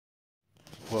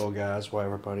Well, guys, while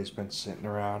everybody's been sitting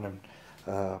around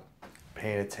and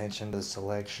paying attention to the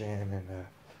selection and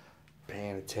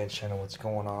paying attention to what's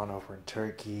going on over in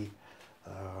Turkey,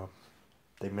 uh,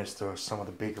 they missed some of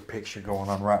the bigger picture going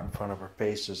on right in front of our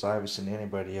faces. I haven't seen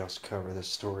anybody else cover this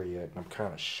story yet, and I'm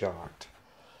kind of shocked.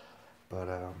 But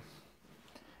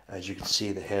as you can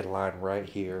see, the headline right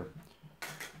here: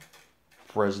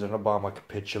 President Obama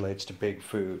capitulates to big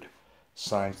food,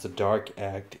 signs the Dark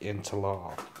Act into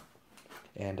law.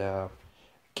 And in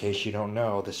case you don't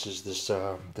know, this is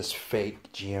this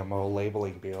fake GMO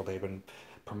labeling bill they've been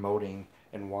promoting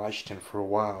in Washington for a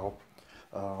while,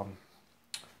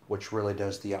 which really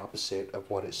does the opposite of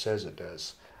what it says it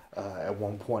does. At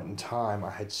one point in time,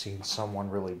 I had seen someone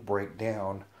really break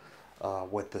down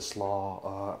what this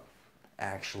law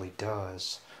actually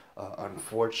does.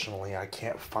 Unfortunately, I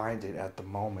can't find it at the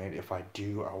moment. If I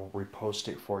do, I will repost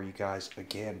it for you guys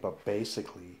again. But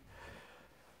basically,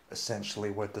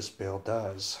 essentially what this bill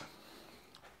does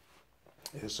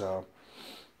is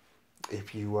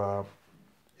if you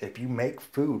make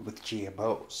food with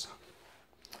GMOs,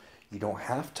 you don't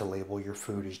have to label your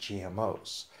food as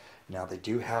GMOs. Now, they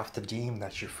do have to deem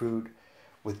that your food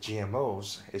with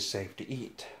GMOs is safe to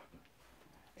eat.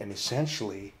 And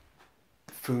essentially,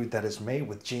 food that is made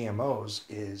with GMOs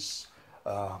is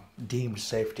deemed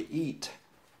safe to eat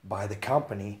by the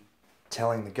company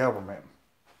telling the government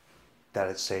that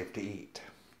it's safe to eat.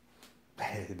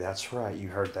 Hey, that's right, you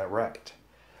heard that right.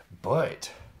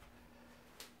 But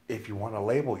if you want to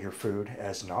label your food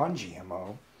as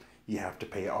non-GMO, you have to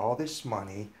pay all this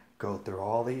money, go through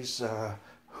all these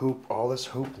all this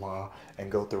hoopla,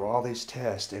 and go through all these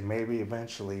tests, and maybe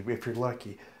eventually, if you're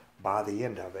lucky, by the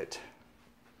end of it,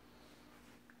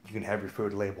 you can have your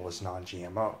food labeled as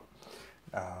non-GMO.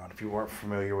 If you weren't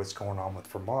familiar with what's going on with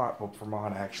Vermont, what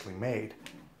Vermont actually made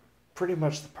pretty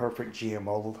much the perfect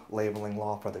GMO labeling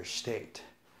law for their state.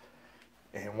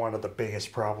 And one of the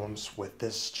biggest problems with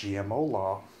this GMO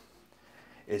law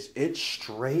is it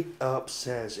straight up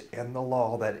says in the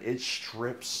law that it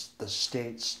strips the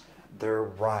states their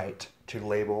right to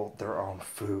label their own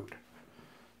food.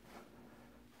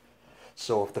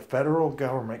 So if the federal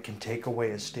government can take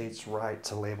away a state's right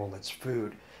to label its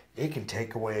food, it can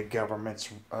take away a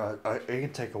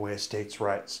state's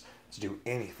rights to do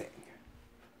anything,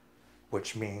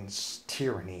 which means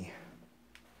tyranny,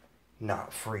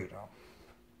 not freedom.